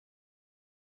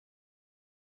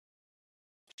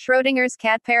Schrödinger's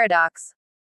cat paradox.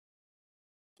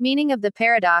 Meaning of the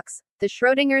paradox. The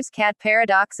Schrödinger's cat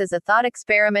paradox is a thought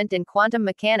experiment in quantum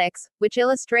mechanics, which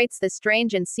illustrates the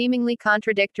strange and seemingly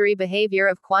contradictory behavior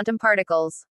of quantum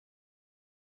particles.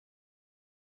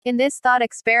 In this thought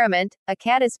experiment, a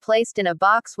cat is placed in a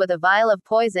box with a vial of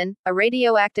poison, a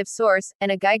radioactive source,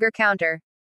 and a Geiger counter.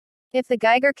 If the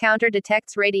Geiger counter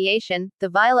detects radiation, the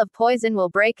vial of poison will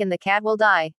break and the cat will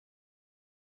die.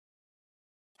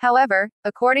 However,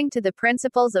 according to the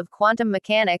principles of quantum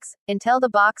mechanics, until the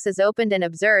box is opened and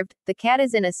observed, the cat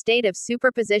is in a state of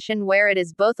superposition where it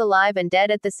is both alive and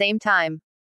dead at the same time.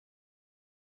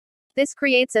 This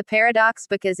creates a paradox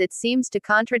because it seems to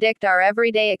contradict our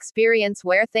everyday experience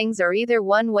where things are either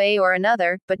one way or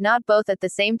another, but not both at the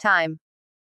same time.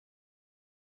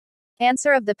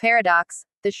 Answer of the paradox.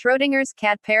 The Schrödinger's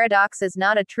cat paradox is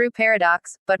not a true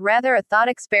paradox, but rather a thought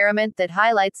experiment that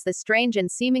highlights the strange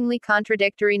and seemingly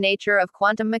contradictory nature of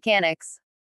quantum mechanics.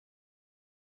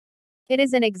 It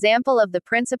is an example of the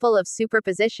principle of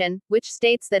superposition, which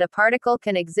states that a particle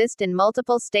can exist in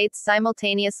multiple states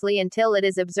simultaneously until it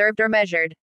is observed or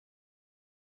measured.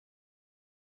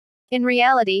 In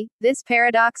reality, this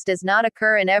paradox does not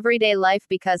occur in everyday life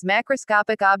because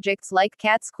macroscopic objects like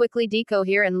cats quickly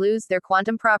decohere and lose their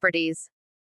quantum properties.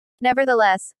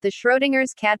 Nevertheless, the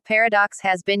Schrödinger's cat paradox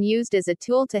has been used as a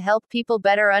tool to help people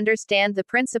better understand the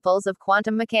principles of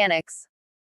quantum mechanics.